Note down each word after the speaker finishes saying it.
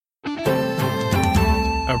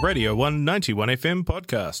A Radio 191 FM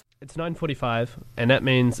podcast. It's 9:45, and that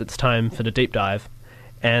means it's time for the deep dive.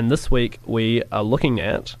 And this week we are looking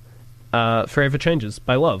at Forever Changes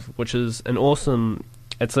by Love, which is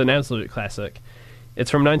it's an absolute classic. It's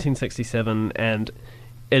from 1967, and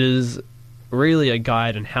it is really a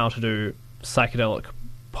guide in how to do psychedelic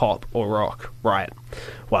pop or rock right.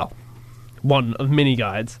 Well, one of many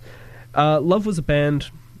guides. Love was a band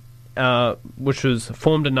which was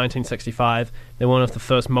formed in 1965. They're one of the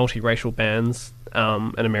first multiracial bands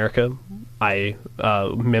in America, i.e.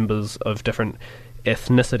 Members of different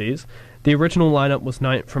ethnicities. The original lineup was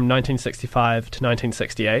from 1965 to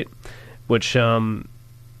 1968, which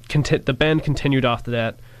the band continued after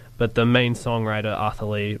that, but the main songwriter, Arthur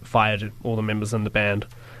Lee, fired all the members in the band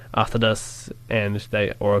after this, and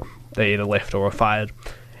they either left or were fired.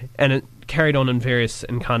 And it carried on in various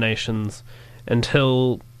incarnations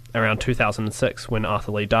until around 2006 when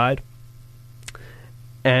Arthur Lee died.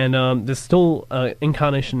 And there's still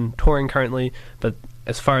incarnation touring currently, but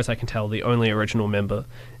as far as I can tell, the only original member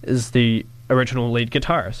is the original lead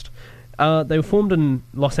guitarist. They were formed in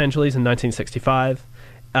Los Angeles in 1965,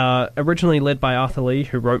 originally led by Arthur Lee,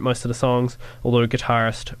 who wrote most of the songs, although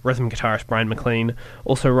rhythm guitarist Brian McLean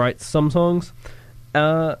also writes some songs.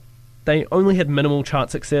 They only had minimal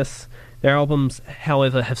chart success. Their albums,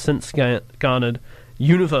 however, have since garnered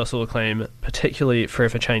universal acclaim, particularly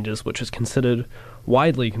Forever Changes, which is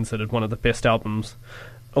widely considered one of the best albums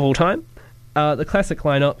of all time. The classic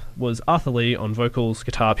lineup was Arthur Lee on vocals,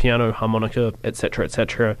 guitar, piano, harmonica, etc.,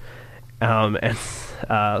 and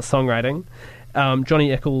songwriting.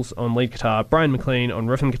 Johnny Eccles on lead guitar, Brian McLean on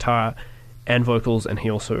rhythm guitar and vocals, and he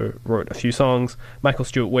also wrote a few songs. Michael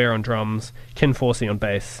Stuart Ware on drums, Ken Forsey on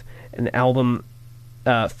bass, and Alvin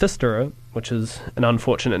Pfisterer, which is an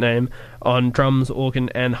unfortunate name, on drums, organ,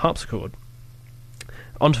 and harpsichord.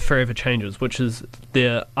 On to Forever Changes, which is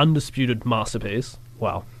their undisputed masterpiece.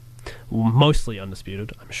 Well, mostly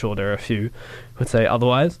undisputed. I'm sure there are a few who would say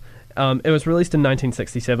otherwise. It was released in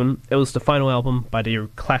 1967. It was the final album by the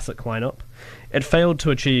classic lineup. It failed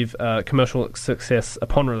to achieve commercial success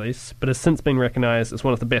upon release, but has since been recognized as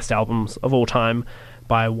one of the best albums of all time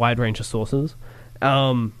by a wide range of sources.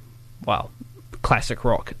 Classic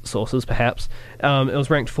rock sources, perhaps. It was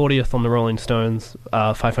ranked 40th on the Rolling Stones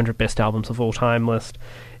 500 Best Albums of All Time list.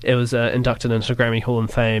 It was inducted into the Grammy Hall of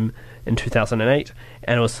Fame in 2008,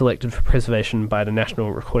 and it was selected for preservation by the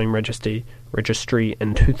National Recording Registry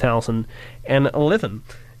in 2011.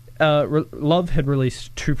 Love had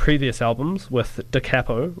released two previous albums with Da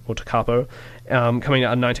Capo, coming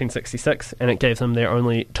out in 1966, and it gave them their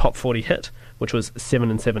only top 40 hit, which was 7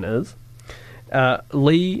 and 7 Is. Arthur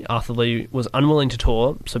Lee, was unwilling to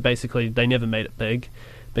tour, so basically they never made it big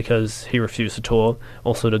because he refused to tour.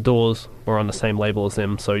 Also, the Doors were on the same label as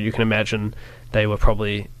them, so you can imagine they were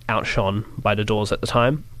probably outshone by the Doors at the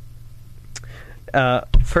time.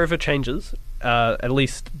 Forever Changes, at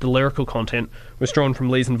least the lyrical content, was drawn from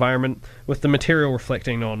Lee's environment, with the material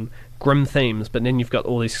reflecting on grim themes, but then you've got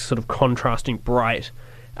all these sort of contrasting bright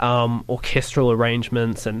orchestral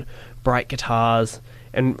arrangements and bright guitars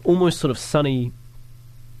and almost sort of sunny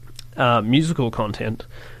musical content,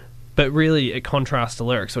 but really it contrasts the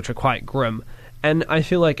lyrics, which are quite grim. And I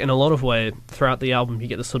feel like in a lot of ways throughout the album you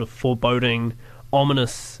get this sort of foreboding,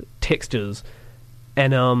 ominous textures,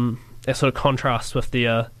 and it sort of contrasts with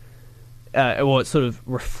it sort of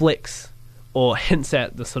reflects or hints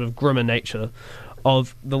at the sort of grimmer nature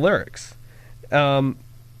of the lyrics.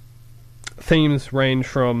 Themes range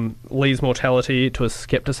from Lee's mortality to his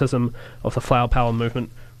skepticism of the flower power movement,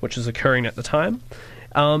 which is occurring at the time.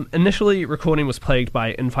 Initially, recording was plagued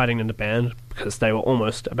by infighting in the band because they were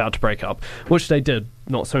almost about to break up, which they did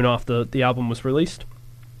not soon after the album was released.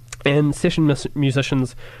 And session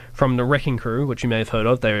musicians from the Wrecking Crew, which you may have heard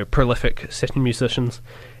of, they were prolific session musicians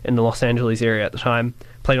in the Los Angeles area at the time,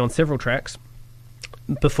 played on several tracks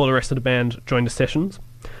before the rest of the band joined the sessions,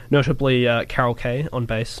 notably Carol Kaye on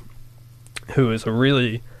bass, who is a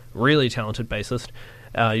really, really talented bassist.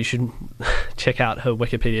 You should check out her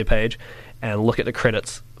Wikipedia page and look at the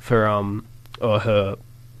credits for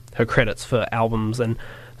her credits for albums and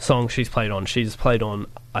songs she's played on. She's played on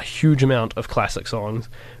a huge amount of classic songs.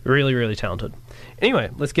 Really, really talented. Anyway,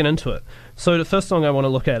 let's get into it. So the first song I want to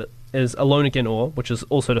look at is Alone Again Or, which is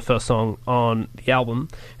also the first song on the album.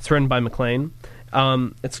 It's written by McLean.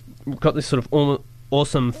 It's got this sort of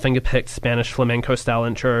awesome finger-picked Spanish flamenco-style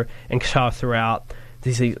intro and guitar throughout.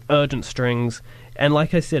 There's these urgent strings. And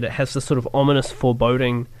like I said, it has this sort of ominous,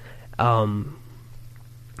 foreboding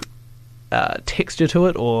texture to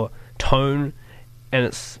it, or tone,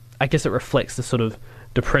 and I guess it reflects the sort of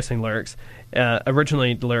depressing lyrics.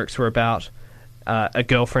 Originally, the lyrics were about a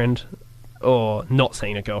girlfriend, or not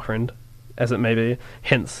seeing a girlfriend, as it may be,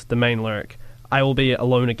 hence the main lyric, "I will be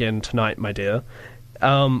alone again tonight, my dear,"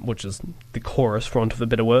 which is the chorus, for want of a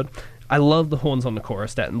better word. I love the horns on the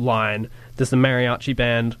chorus, that line. There's the mariachi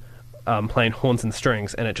band playing horns and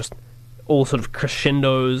strings, and it just all sort of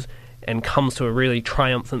crescendos and comes to a really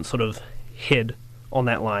triumphant sort of head on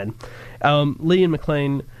that line. Lee and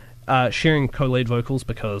McLean sharing co-lead vocals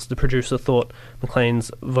because the producer thought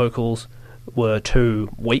McLean's vocals were too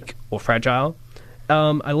weak or fragile.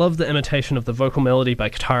 I love the imitation of the vocal melody by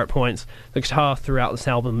guitar at points. The guitar throughout this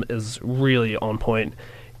album is really on point.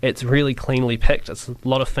 It's really cleanly picked. It's a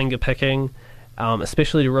lot of finger picking,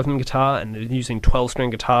 especially the rhythm guitar, and they're using 12-string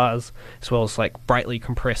guitars as well as like brightly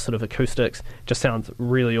compressed sort of acoustics. Just sounds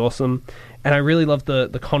really awesome. And I really love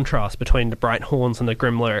the contrast between the bright horns and the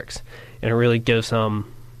grim lyrics, and it really gives an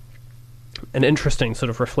interesting sort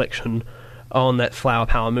of reflection on that flower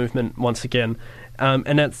power movement once again.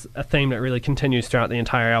 And that's a theme that really continues throughout the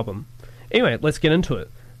entire album. Anyway, let's get into it.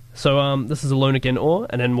 So this is Alone Again Or,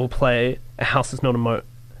 and then we'll play A House Is Not a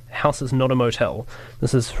Motel.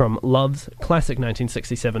 This is from Love's classic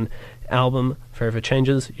 1967 album, Forever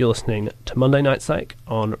Changes. You're listening to Monday Night Psych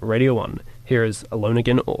on Radio 1. Here is Alone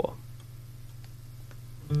Again Or.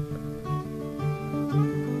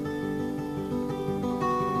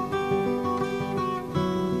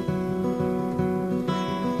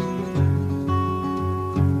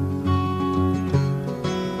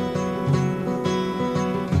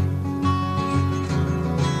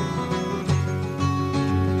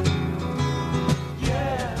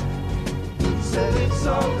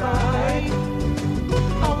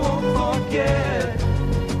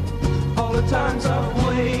 Times I've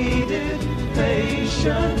waited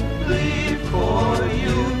patiently for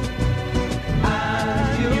you,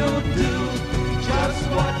 and you'll do just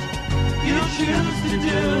what you choose to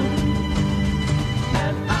do,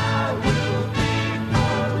 and I will be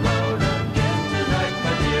alone again tonight,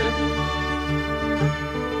 my dear.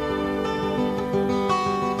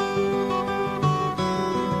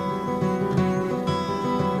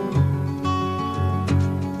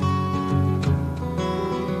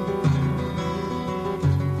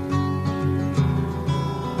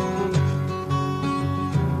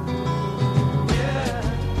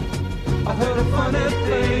 Heard a funny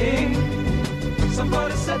thing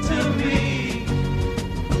somebody said to me,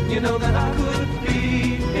 you know that I could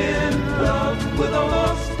be in love with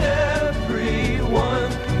almost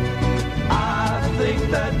everyone. I think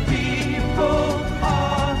that people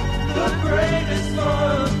are the greatest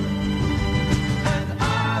fun, and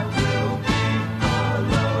I will be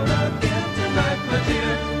alone again tonight, my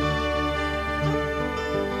dear.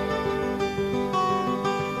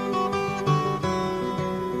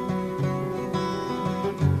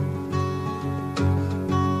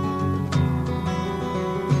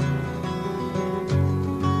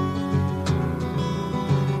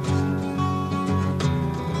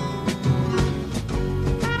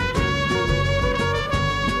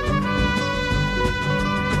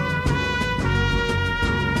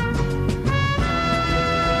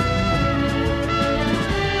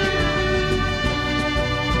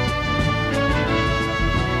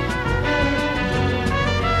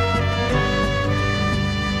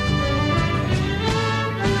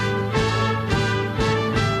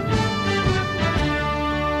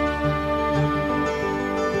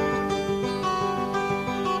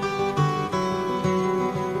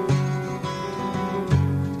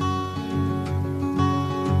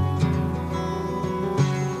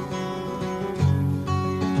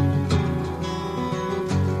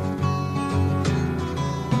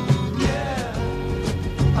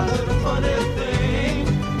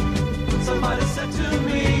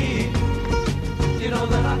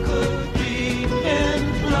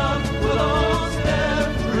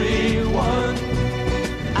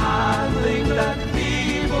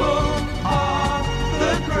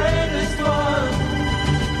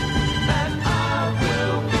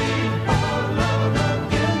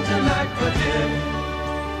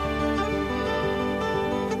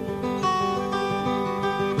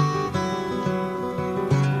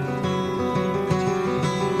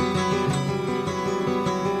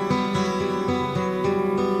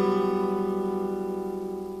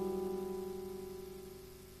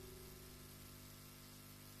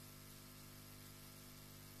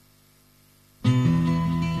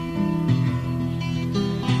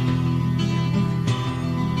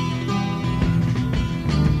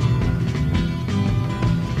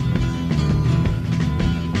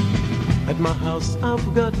 My house,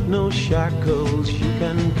 I've got no shackles. You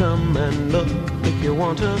can come and look if you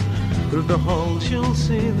want to. Through the halls you'll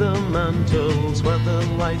see the mantles where the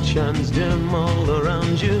light shines dim all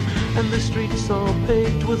around you, and the streets are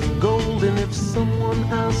paved with gold, and if someone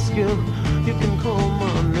asks you, you can call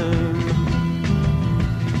my name.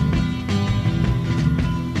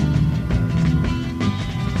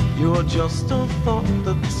 You're just a thought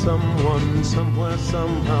that someone, somewhere,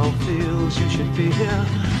 somehow feels you should be here.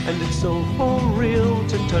 And it's so for real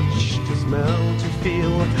to touch, to smell, to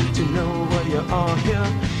feel, to know why you are here.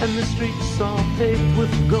 And the streets are paved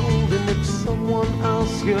with gold, and if someone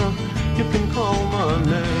asks you, you can call my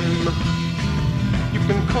name. You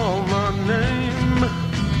can call my name.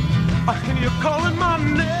 I hear you calling my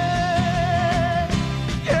name.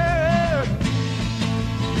 Yeah.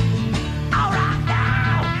 All right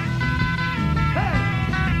now. Hey.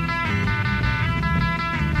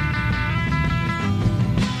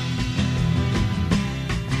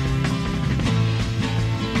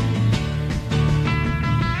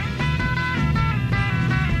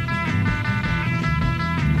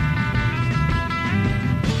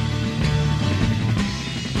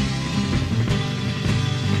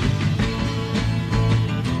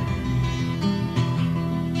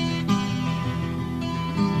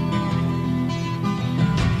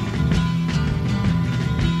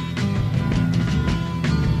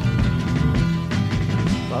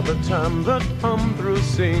 By the time that I'm through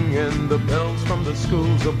singing, the bells from the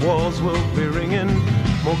schools of wars will be ringing.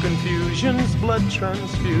 More confusions, blood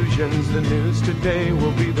transfusions. The news today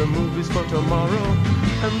will be the movies for tomorrow.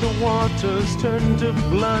 And the waters turn to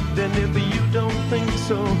blood, and if you don't think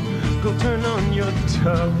so, go turn on your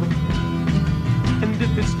tub. And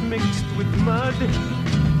if it's mixed with mud,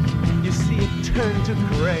 you see it turn to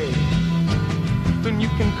gray. Then you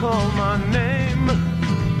can call my name.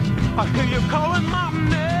 I hear you calling my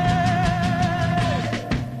name.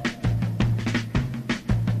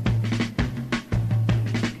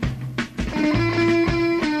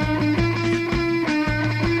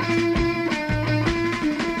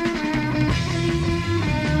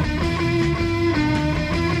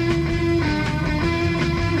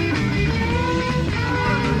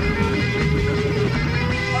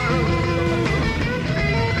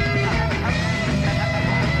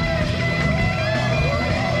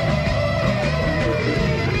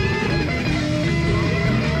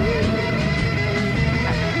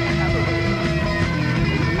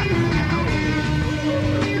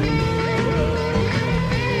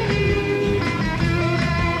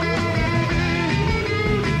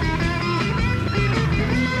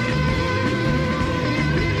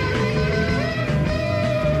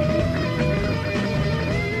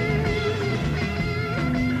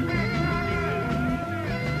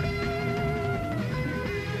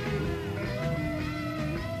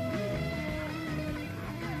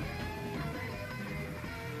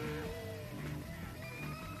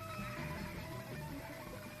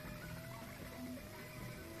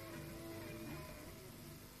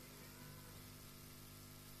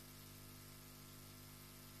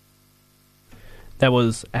 That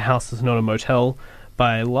was A House Is Not a Motel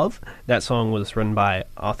by Love. That song was written by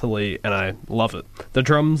Arthur Lee, and I love it. The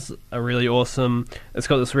drums are really awesome. It's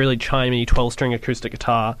got this really chimey 12-string acoustic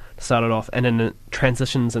guitar to start it off, and then it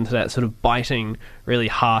transitions into that sort of biting, really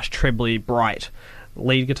harsh, trebly, bright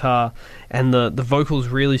lead guitar, and the vocals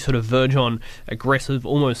really sort of verge on aggressive,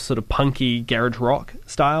 almost sort of punky garage rock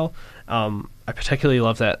style. I particularly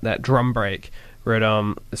love that drum break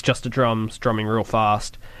where it's just the drums drumming real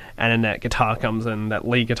fast, and then that guitar comes in, that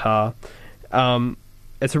lead guitar.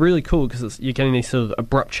 It's really cool because you're getting these sort of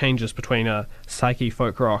abrupt changes between a psyche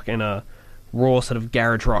folk rock and a raw sort of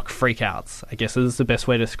garage rock freakouts, I guess is the best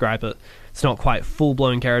way to describe it. It's not quite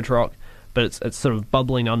full-blown garage rock, but it's sort of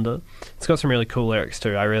bubbling under. It's got some really cool lyrics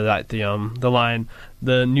too. I really like the line,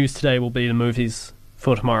 "The news today will be the movies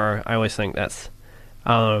for tomorrow." I always think that's,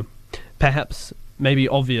 perhaps maybe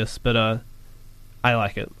obvious, but I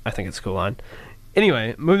like it. I think it's a cool line.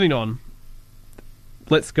 Anyway, moving on.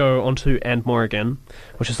 Let's go on to And More Again,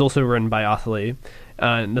 which is also written by Arthur Lee.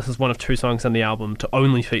 And this is one of two songs on the album to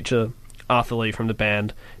only feature Arthur Lee from the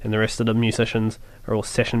band, and the rest of the musicians are all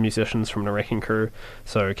session musicians from the Wrecking Crew,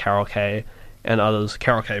 so Carol Kay and others.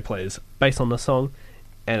 Carol Kay plays bass on this song,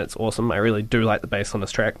 and it's awesome. I really do like the bass on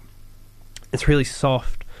this track. It's really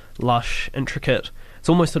soft, lush, intricate. It's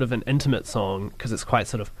almost sort of an intimate song, because it's quite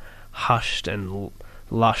sort of hushed and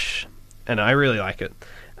lush, and I really like it.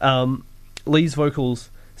 Lee's vocals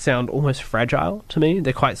sound almost fragile to me.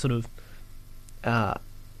 They're quite sort of,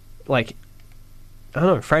 like, I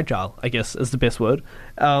don't know, fragile, I guess, is the best word.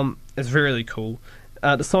 It's really cool.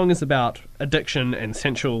 The song is about addiction and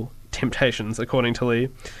sensual temptations, according to Lee.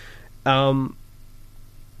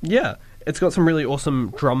 Yeah, it's got some really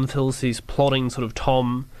awesome drum fills. These plodding sort of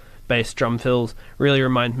tom bass drum fills really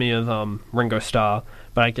remind me of Ringo Starr,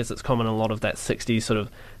 but I guess it's common in a lot of that 60s sort of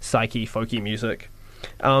psyche, folky music.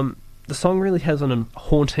 The song really has an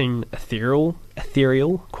haunting, ethereal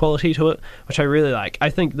quality to it, which I really like. I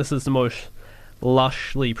think this is the most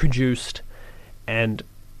lushly produced and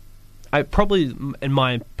I probably, in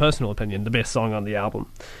my personal opinion, the best song on the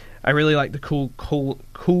album. I really like the cool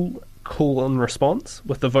and response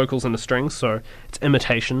with the vocals and the strings, so it's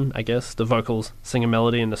imitation, I guess. The vocals sing a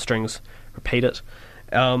melody and the strings repeat it.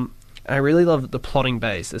 I really love the plodding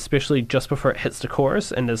bass, especially just before it hits the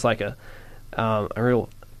chorus, and there's like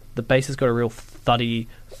the bass has got a real thuddy,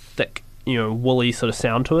 thick, woolly sort of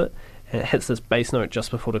sound to it, and it hits this bass note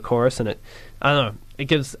just before the chorus, and I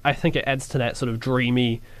think it adds to that sort of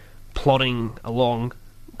dreamy, plodding along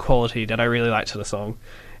quality that I really like to the song.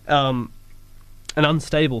 An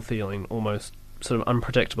unstable feeling, almost sort of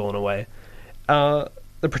unpredictable in a way. The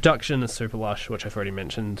production is super lush, which I've already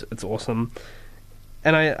mentioned. It's awesome.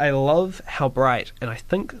 And I love how bright and I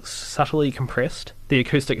think subtly compressed the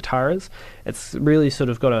acoustic guitar is. It's really sort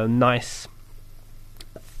of got a nice,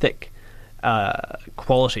 thick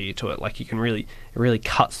quality to it. Like it really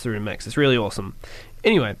cuts through the mix. It's really awesome.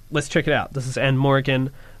 Anyway, let's check it out. This is And More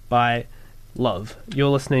Again by Love. You're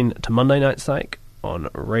listening to Monday Night Psych on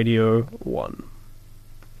Radio 1.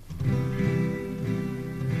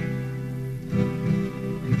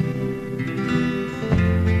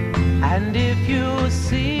 And if you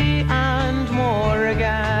see and more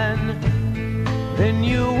again, then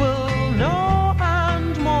you will know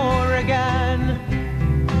and more again,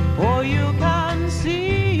 for you can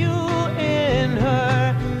see you in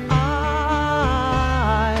her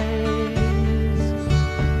eyes.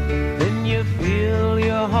 Then you feel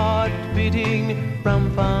your heart beating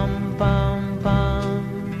rum pum pum pum.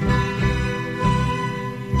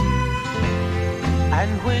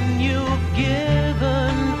 And when you've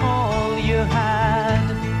given all you had,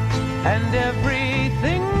 and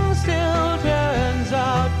everything still turns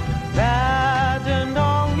out bad, and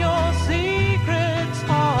all your secrets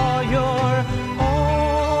are your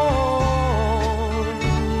own,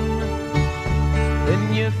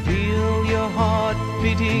 then you feel your heart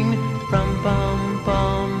beating from bum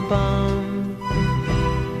bum bum.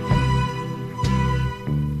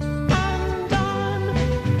 And I'm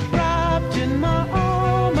wrapped in my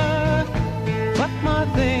armor, but my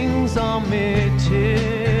things are material.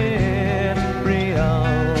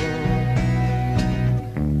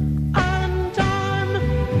 And I'm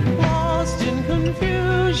lost in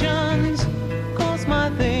confusions, 'cause my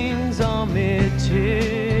things are material.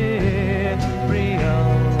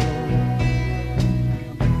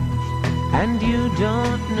 And you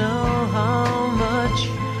don't know how much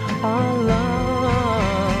I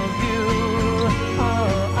love you. Oh,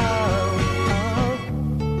 oh, oh.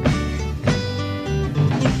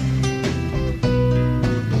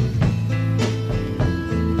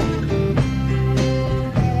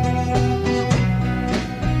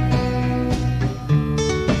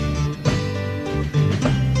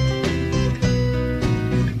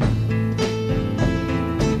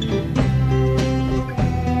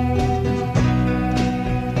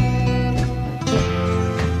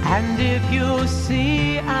 And if you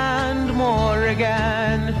see and more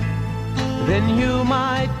again, then you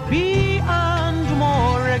might be and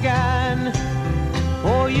more again,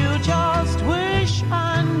 or you just wish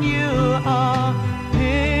and you are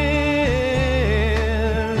here.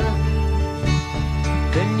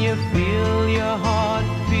 Then you feel your heart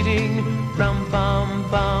beating rum bum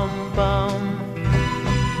bum bum.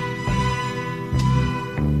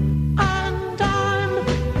 And I'm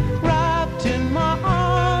wrapped in my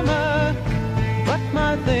armor, but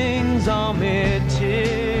my things are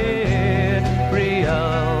material.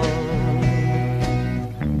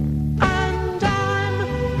 And I'm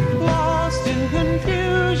lost in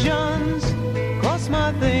confusions, 'cause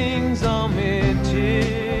my things are material.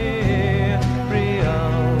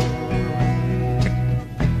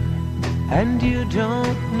 And you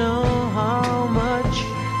don't know how much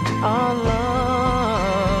I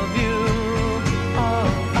love you. Oh,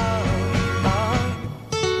 oh, oh.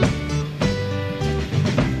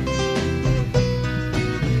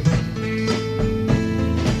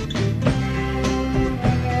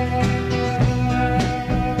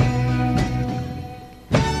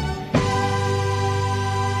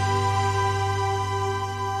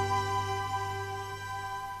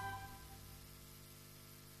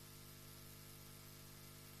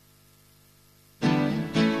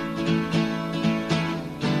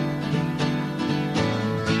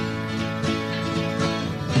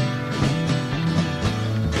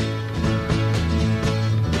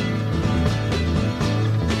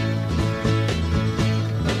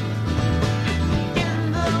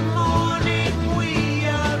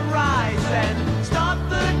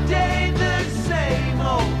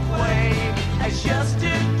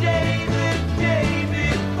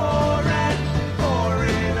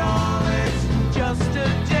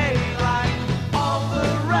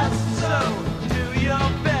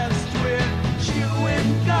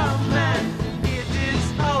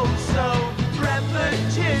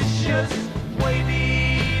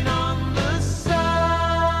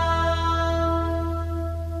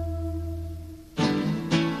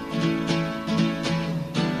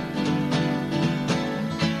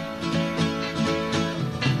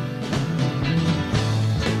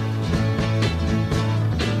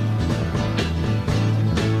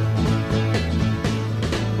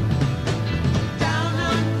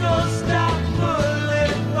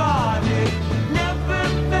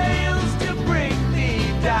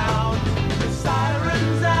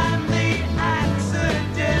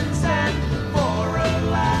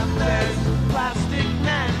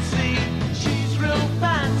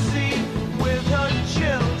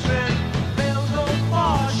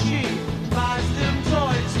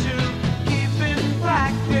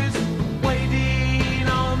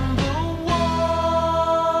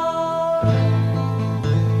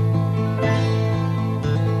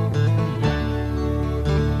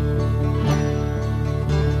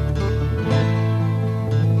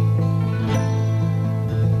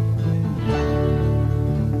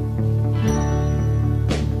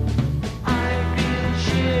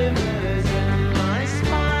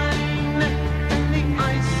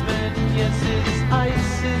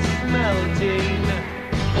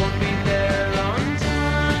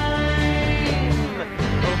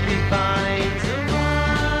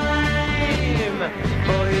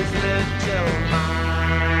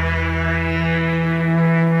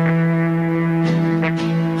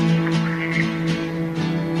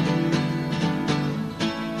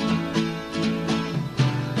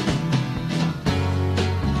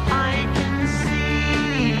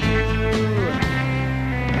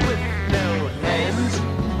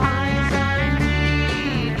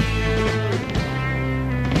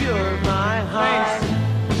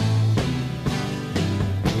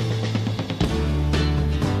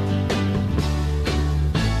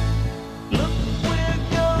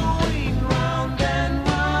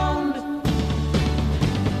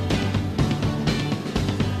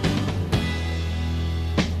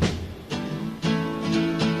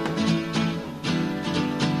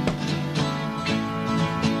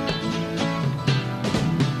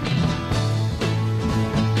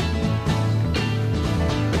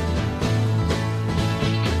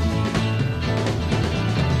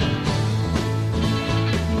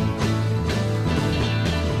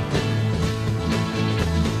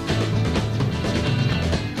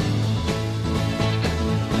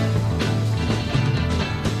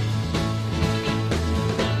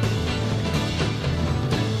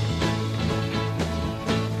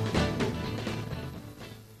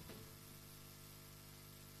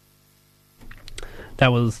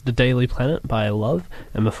 That was The Daily Planet by Love,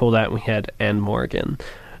 and before that we had And More Again.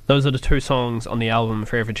 Those are the two songs on the album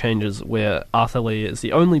Forever Changes where Arthur Lee is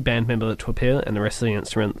the only band member to appear, and the rest of the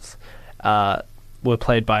instruments were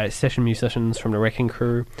played by session musicians from the Wrecking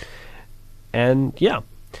Crew. And yeah,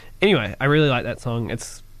 anyway, I really like that song.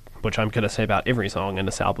 Which I'm going to say about every song in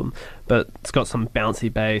this album, but it's got some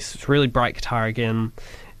bouncy bass, it's really bright guitar again.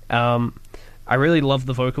 I really love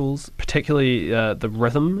the vocals, particularly the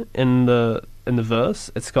rhythm in the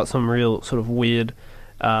verse. It's got some real sort of weird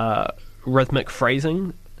rhythmic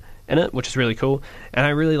phrasing in it, which is really cool. And I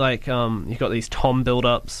really like you've got these tom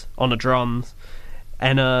build-ups on the drums,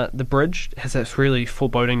 and the bridge has this really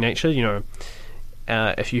foreboding nature. You know,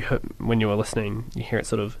 if you when you were listening, you hear it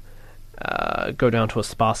sort of go down to a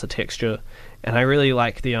sparser texture, and I really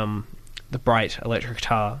like the bright electric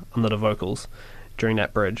guitar under the vocals during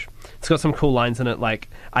that bridge. It's got some cool lines in it, like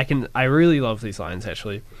I really love these lines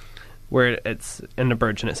actually, where it's in the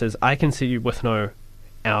bridge and it says, "I can see you with no,"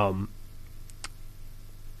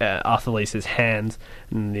 Arthur Lee says hands,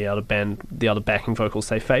 and the other backing vocals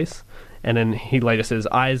say face, and then he later says,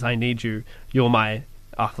 "Eyes, I need you, you're my,"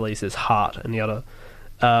 Arthur Lee says heart, and the other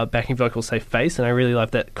backing vocals say face, and I really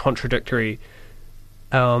love that contradictory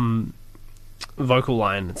vocal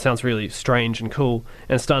line. It sounds really strange and cool,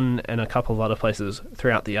 and it's done in a couple of other places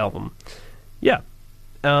throughout the album. Yeah,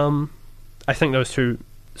 I think those two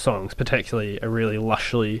songs particularly are really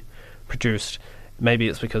lushly produced. Maybe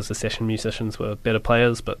it's because the session musicians were better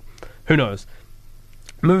players, but who knows.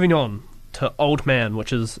 Moving on to Old Man,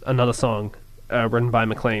 which is another song written by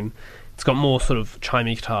McLean. It's got more sort of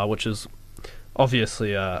chimey guitar, which is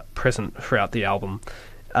obviously present throughout the album.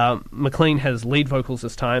 McLean has lead vocals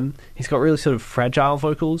this time. He's got really sort of fragile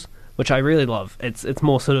vocals, which I really love. It's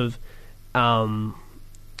more sort of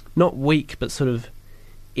not weak, but sort of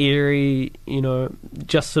eerie, you know,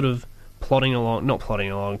 just sort of not plodding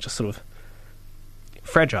along, just sort of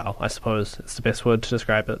fragile, I suppose. It's the best word to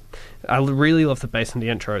describe it. I really love the bass in the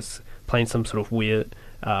intro. It's playing some sort of weird,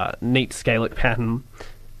 neat scalic pattern.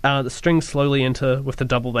 The strings slowly enter with the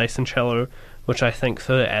double bass and cello, which I think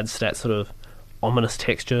further adds to that sort of ominous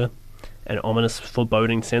texture and ominous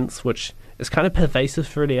foreboding sense, which is kind of pervasive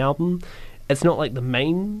through the album. It's not like the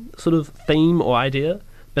main sort of theme or idea,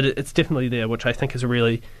 but it's definitely there, which I think is a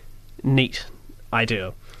really neat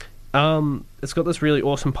idea. It's got this really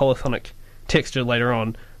awesome polyphonic texture later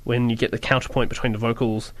on when you get the counterpoint between the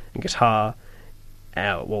vocals and guitar,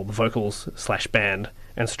 the vocals / band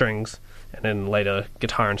and strings, and then later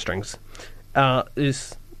guitar and strings.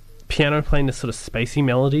 Is piano playing this sort of spacey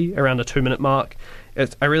melody around the 2-minute mark.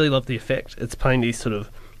 I really love the effect. It's playing these sort of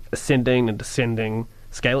ascending and descending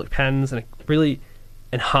scalic patterns, and it really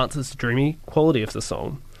enhances the dreamy quality of the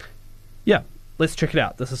song. Yeah, let's check it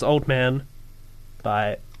out. This is Old Man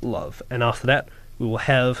by Love, and after that we will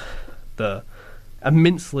have the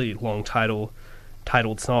immensely long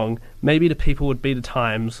titled song, Maybe the People Would Be the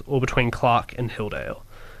Times, or Between Clark and Hilldale.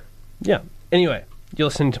 Yeah, anyway, you're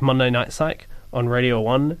listening to Monday Night Psych on Radio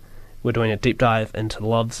 1. We're doing a deep dive into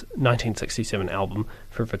Love's 1967 album,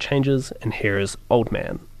 Forever Changes, and here is Old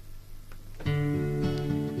Man.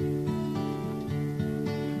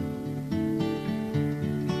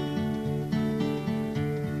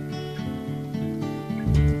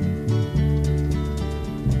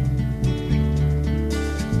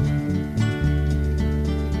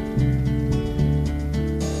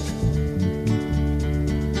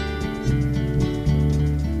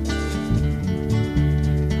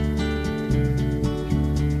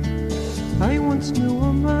 I once knew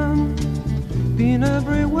a man, been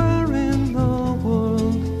everywhere in the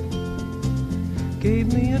world,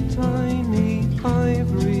 gave me a tiny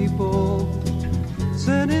ivory ball,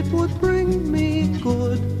 said it would bring me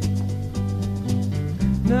good,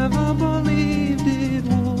 never believed it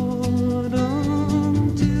would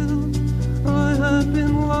until I had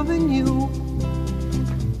been loving you.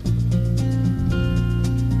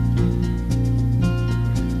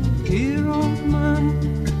 Dear old man,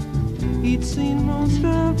 he'd seen most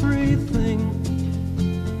everything,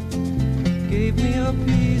 gave me a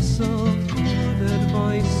piece of good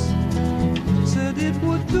advice, said it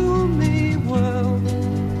would do me well.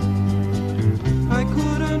 I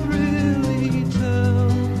couldn't really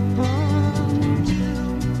tell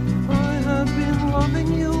until I had been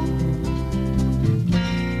loving you.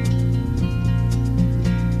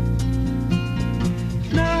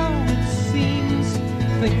 Now it seems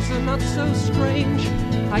things are not so strange,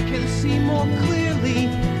 I can see more clearly.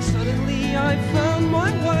 Suddenly I found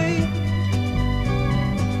my way.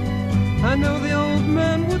 I know the old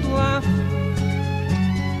man would laugh.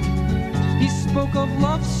 He spoke of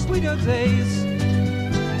love's sweeter days,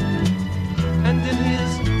 and and in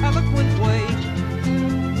his eloquent way,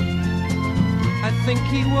 I think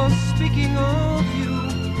he was speaking of you.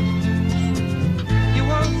 You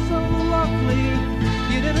are so lovely,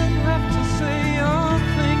 you didn't have to say a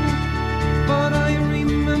thing. But I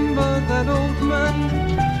remember that old man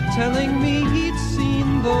telling me he'd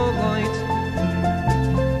seen the light.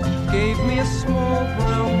 Gave me a small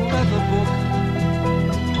brown leather book,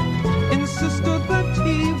 insisted that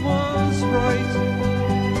he was right.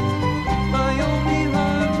 I only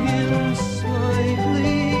heard him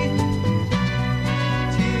slightly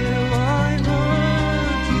till I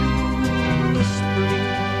heard you whispering,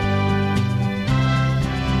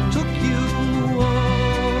 took you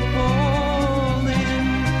up all in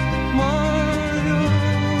my arms.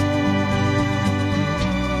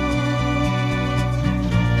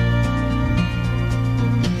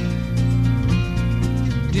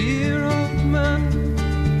 Dear old man,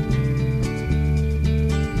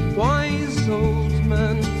 wise old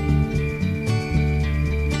man,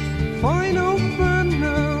 fine old man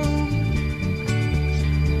now.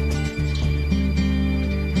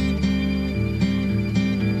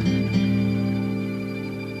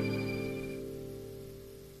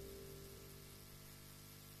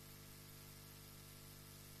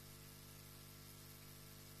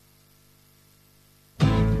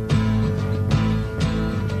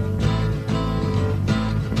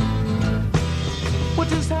 What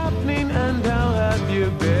is happening and how have you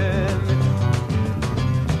been?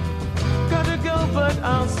 Gotta go, but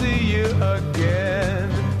I'll see you again.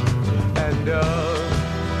 And oh,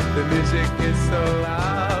 the music is so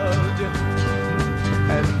loud.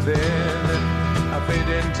 And then I fade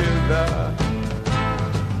into the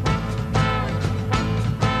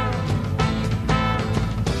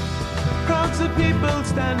crowds of people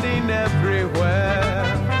standing everywhere.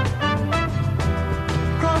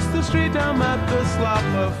 Across the street I'm at the Slop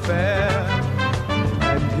Affair,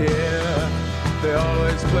 and here they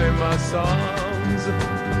always play my songs.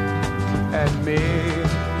 And me,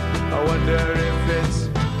 I wonder if it's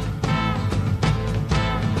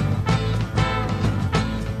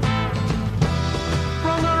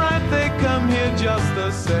wrong or right. They come here just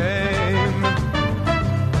the same,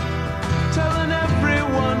 telling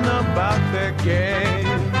everyone about their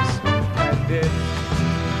games. And if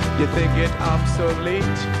you think it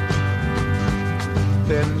obsolete,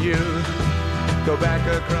 then you go back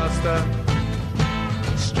across the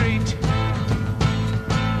street.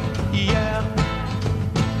 Yeah,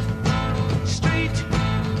 street.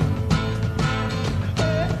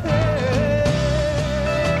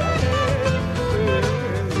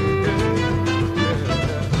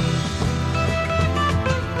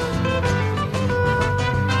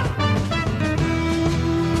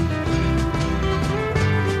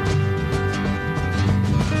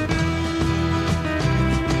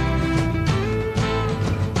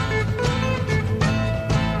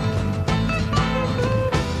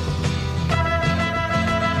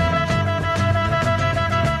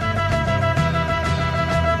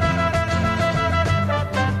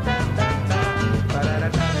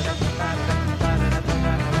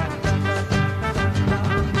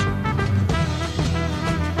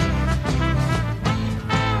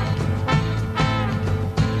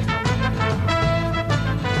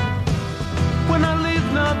 When I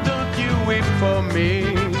leave now, don't you wait for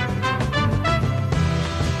me.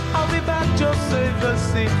 I'll be back, just save a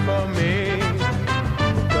seat for me.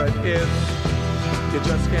 But if you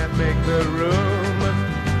just can't make the room,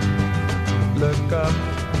 look up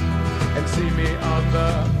and see me on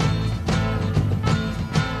the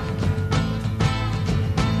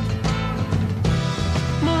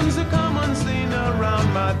moon's a common scene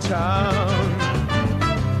around my town.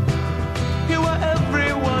 Here where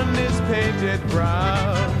everyone is painted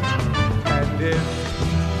brown. And if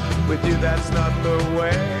with you that's not the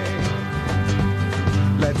way,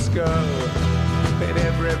 let's go, paint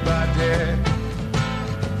everybody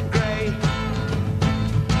gray.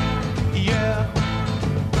 Yeah,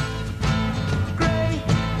 gray.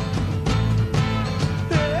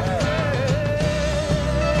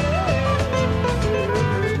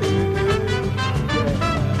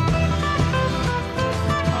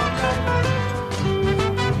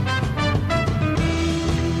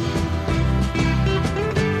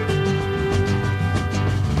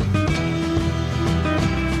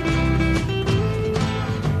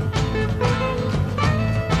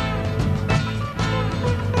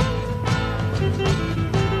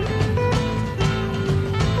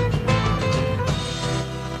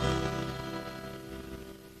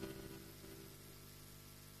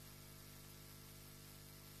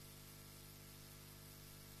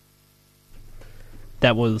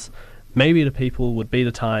 That was Maybe the People Would Be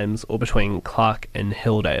the Times, or Between Clark and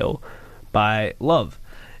Hilldale by Love.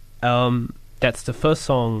 That's the first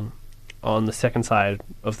song on the second side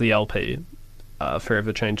of the LP,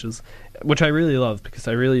 Forever Changes, which I really love because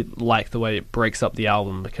I really like the way it breaks up the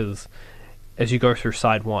album, because as you go through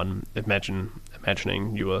side one, imagining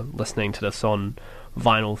you were listening to this on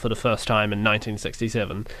vinyl for the first time in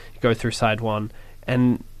 1967, you go through side one,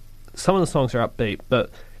 and some of the songs are upbeat, but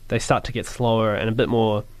they start to get slower and a bit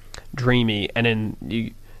more dreamy, and then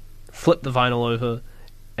you flip the vinyl over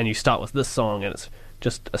and you start with this song, and it's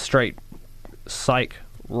just a straight psych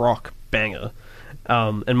rock banger,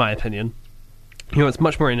 in my opinion. It's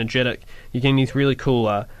much more energetic. You're getting these really cool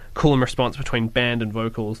and response between band and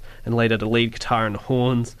vocals, and later the lead guitar and the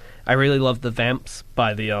horns. I really love the vamps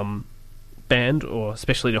by the band, or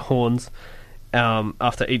especially the horns,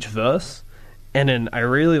 after each verse. And then I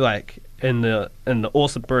really like in the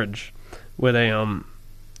awesome bridge where they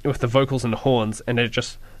with the vocals and the horns, and they're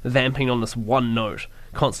just vamping on this one note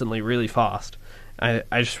constantly really fast. I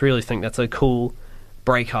just really think that's a cool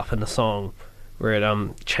break up in the song where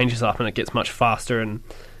it changes up and it gets much faster and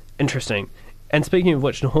interesting. And speaking of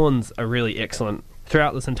which, the horns are really excellent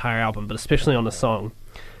throughout this entire album, but especially on the song.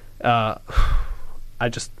 I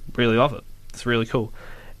just really love it. It's really cool.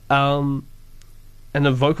 And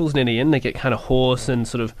the vocals near the end, they get kind of hoarse and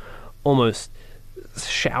sort of almost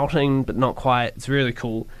shouting, but not quite. It's a really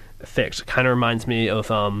cool effect. It kind of reminds me of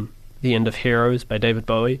The End of Heroes by David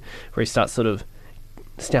Bowie, where he starts sort of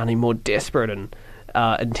sounding more desperate and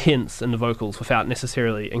intense in the vocals without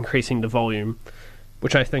necessarily increasing the volume,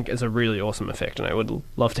 which I think is a really awesome effect, and I would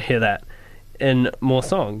love to hear that in more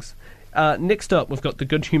songs. Next up, we've got The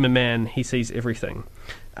Good Human Man, He Sees Everything.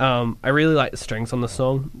 I really like the strings on the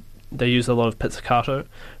song. They use a lot of pizzicato,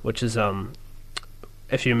 which is,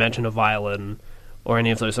 if you imagine a violin or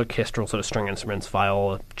any of those orchestral sort of string instruments,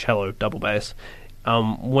 viola, cello, double bass,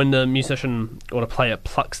 when the musician or the player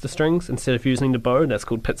plucks the strings instead of using the bow, that's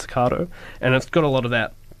called pizzicato, and it's got a lot of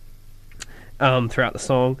that throughout the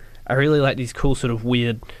song. I really like these cool sort of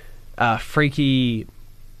weird, freaky,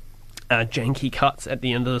 janky cuts at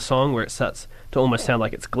the end of the song where it starts to almost sound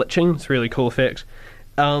like it's glitching. It's a really cool effect.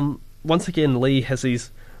 Once again, Lee has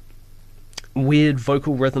these weird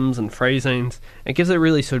vocal rhythms and phrasings. It gives it a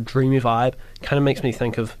really sort of dreamy vibe. Kind of makes me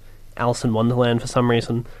think of Alice in Wonderland for some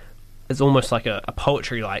reason. It's almost like a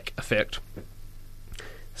poetry-like effect.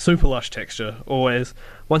 Super lush texture, always.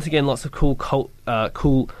 Once again, lots of cool call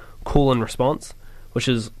and response, which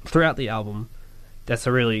is throughout the album. That's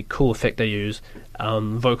a really cool effect they use.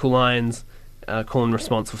 Vocal lines, call and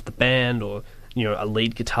response with the band, or a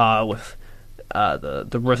lead guitar with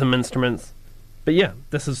the rhythm instruments. But yeah,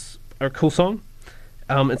 this is a cool song.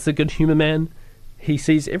 It's A Good Human Man, He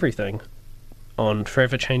Sees Everything on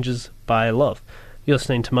Forever Changes by Love. You're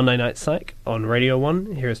listening to Monday Night Psych on Radio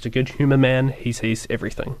 1. Here is The Good Human Man, He Sees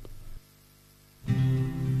Everything.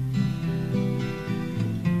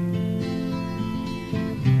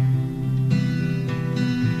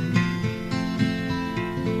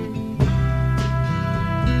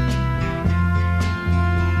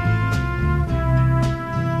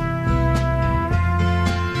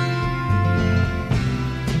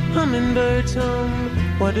 Hummingbirds hum,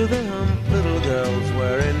 why do they hum? Little girls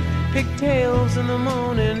wearing pigtails in the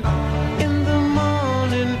morning,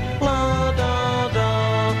 la da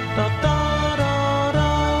da da da da da.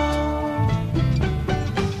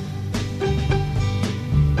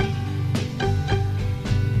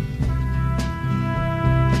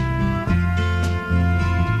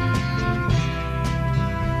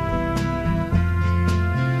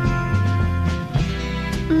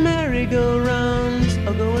 Merry-go-rounds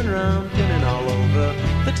are going round, spinning all over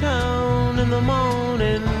the town in the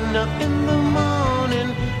morning, in the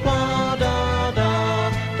morning, la da da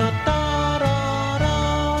da da da da.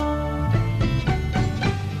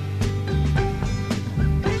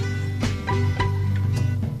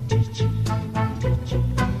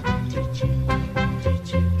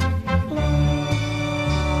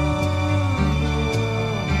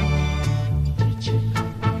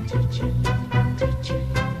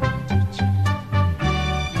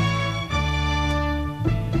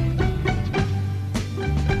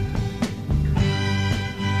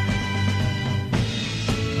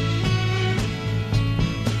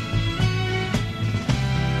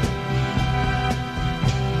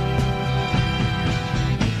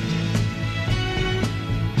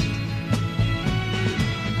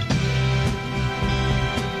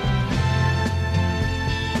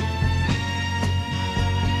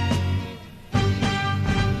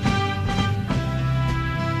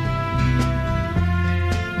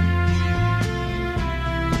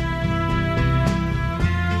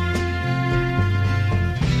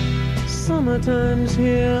 summertime's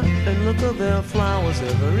here, and look at their flowers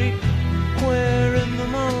everywhere in the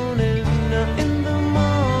morning, in the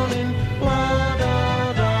morning. La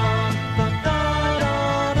da da da da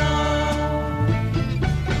da da.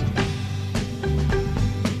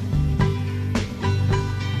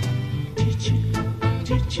 Teaching,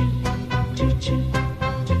 teaching, teaching,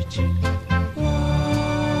 teaching.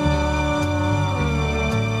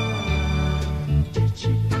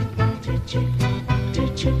 Teaching, teaching,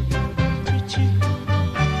 teaching, teaching.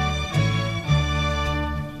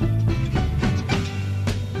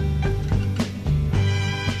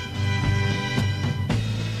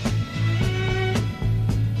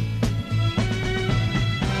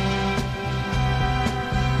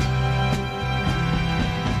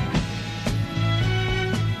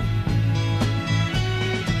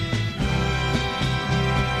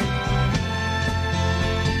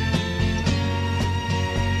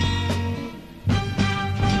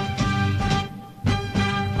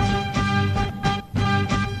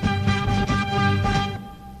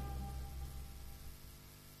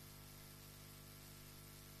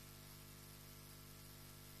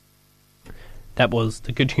 That was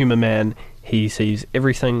The Good Humour Man, He Sees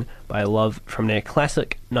Everything by Love from their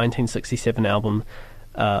classic 1967 album,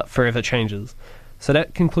 Forever Changes. So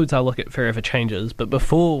that concludes our look at Forever Changes, but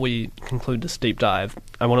before we conclude this deep dive,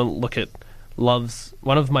 I want to look at Love's,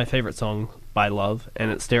 one of my favourite songs by Love, and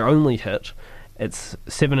it's their only hit. It's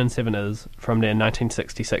 7 and 7 Is from their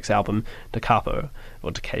 1966 album Da Capo, or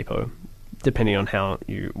Da Capo, depending on how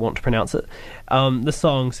you want to pronounce it. This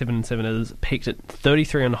song, 7 and 7 Is, peaked at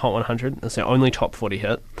 33 on the Hot 100. It's their only top 40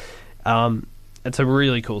 hit. It's a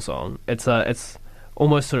really cool song. It's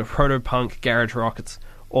almost sort of proto-punk, garage rock. It's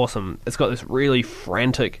awesome. It's got this really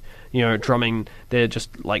frantic, drumming. They're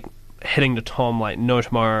just, like, hitting the tom like no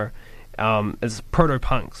tomorrow. It's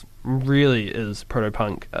proto-punks. Really is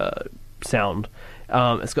proto-punk sound.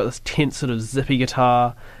 It's got this tense sort of zippy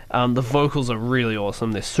guitar. The vocals are really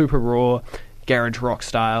awesome. They're super raw, garage rock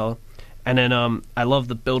style. And then I love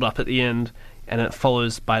the build-up at the end, and it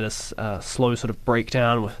follows by this slow sort of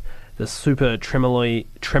breakdown with this super tremoloed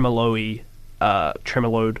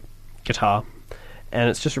guitar. And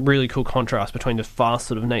it's just a really cool contrast between the fast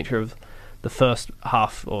sort of nature of the first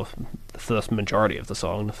half, or the first majority of the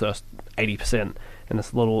song, the first 80%, and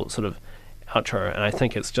this little sort of outro. And I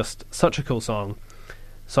think it's just such a cool song.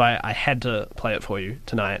 So I had to play it for you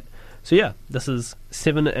tonight. So yeah, this is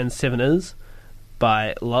 7 and 7 Is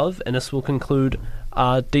by Love, and this will conclude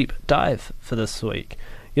our deep dive for this week.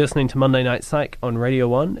 You're listening to Monday Night Psych on Radio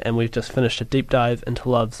 1, and we've just finished a deep dive into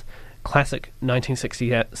Love's classic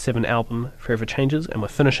 1967 album, Forever Changes, and we're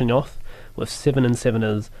finishing off with 7 and 7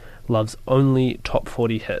 Is, Love's only top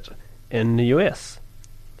 40 hit in the US.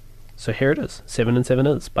 So here it is, 7 and 7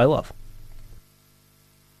 Is by Love.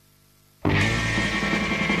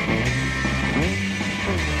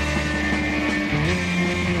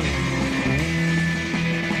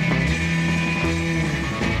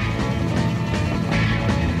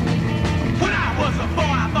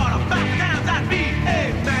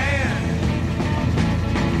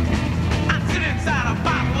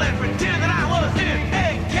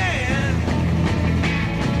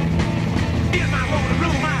 In my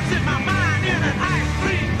room, I sit my mind in an ice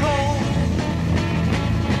cream cone.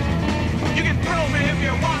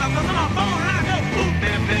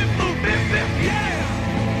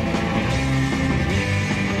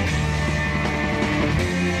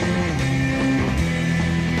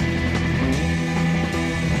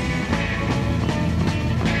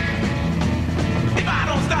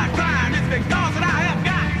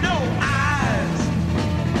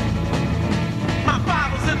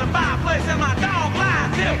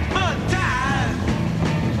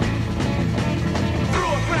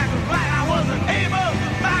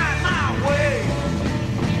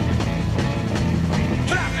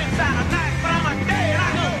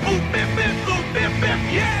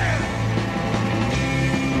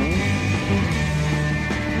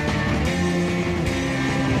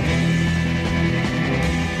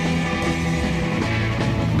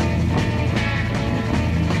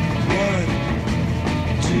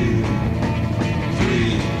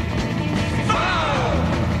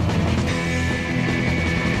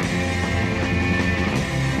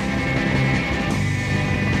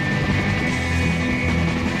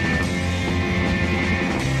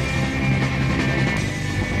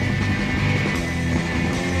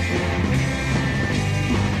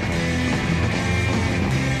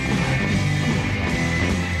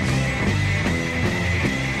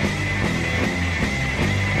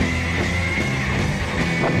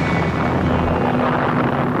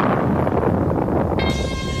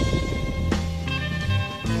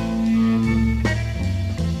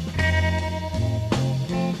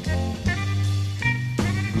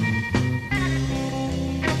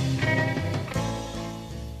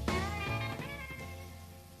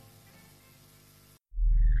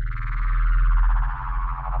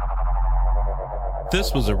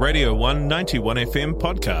 This was a Radio 191 FM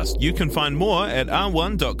podcast. You can find more at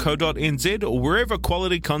r1.co.nz or wherever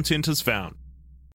quality content is found.